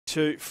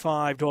to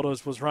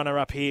 $5, was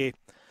runner-up here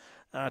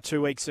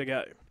 2 weeks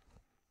ago.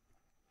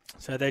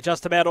 So they're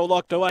just about all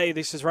locked away.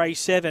 This is race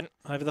 7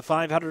 over the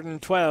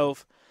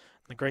 512.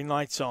 The green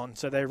light's on.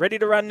 So they're ready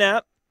to run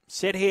now.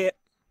 Set here.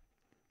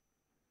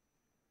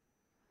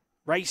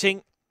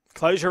 Racing.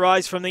 Close your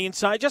eyes from the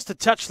inside. Just a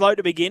touch slow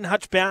to begin.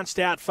 Hutch bounced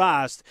out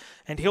fast,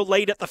 and he'll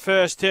lead at the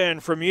first turn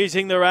from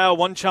Using the Rail,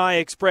 One Chai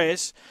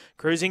Express.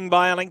 Cruising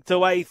by a length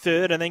away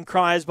third, and then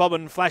Cryers Bob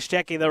and Flash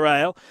Jackie the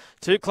rail.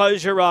 To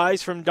Close Your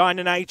Eyes from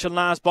Dynan H and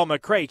Last Bomber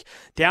Creek.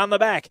 Down the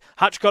back,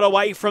 Hutch got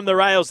away from the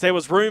rails. There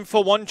was room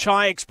for One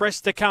Chai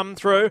Express to come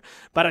through,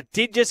 but it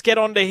did just get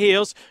onto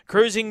heels.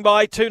 Cruising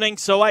by 2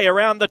 lengths away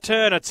around the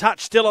turn. It's Hutch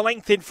still a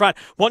length in front.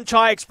 One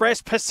Chai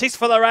Express persists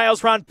for the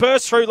rails run.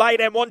 Burst through late,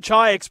 and One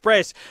Chai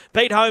Express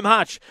beat home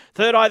Hutch.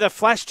 Third, either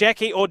Flash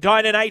Jackie or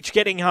Dynan H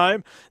getting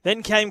home.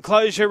 Then came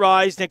Close Your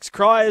Eyes. Next,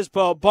 Cryers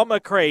Bob, Bomber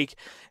Creek.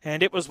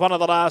 And it was one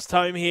of the last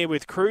home here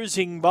with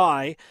Cruising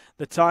By.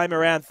 The time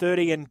around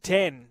 30 and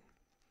 10.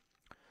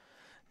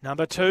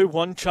 Number 2,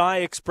 One Chai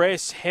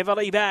Express,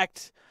 heavily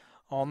backed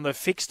on the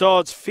fixed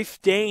odds,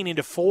 15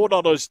 into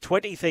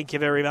 $4.20. Thank you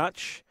very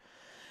much.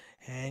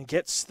 And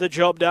gets the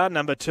job done,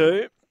 number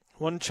 2,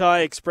 One Chai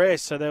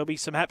Express. So there'll be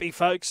some happy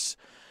folks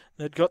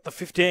that got the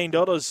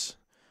 $15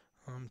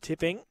 on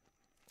tipping.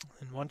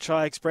 And One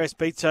Chai Express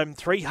beats home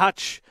 3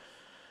 Hutch,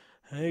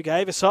 who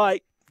gave a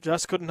sight.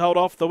 Just couldn't hold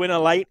off the winner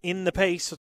late in the piece.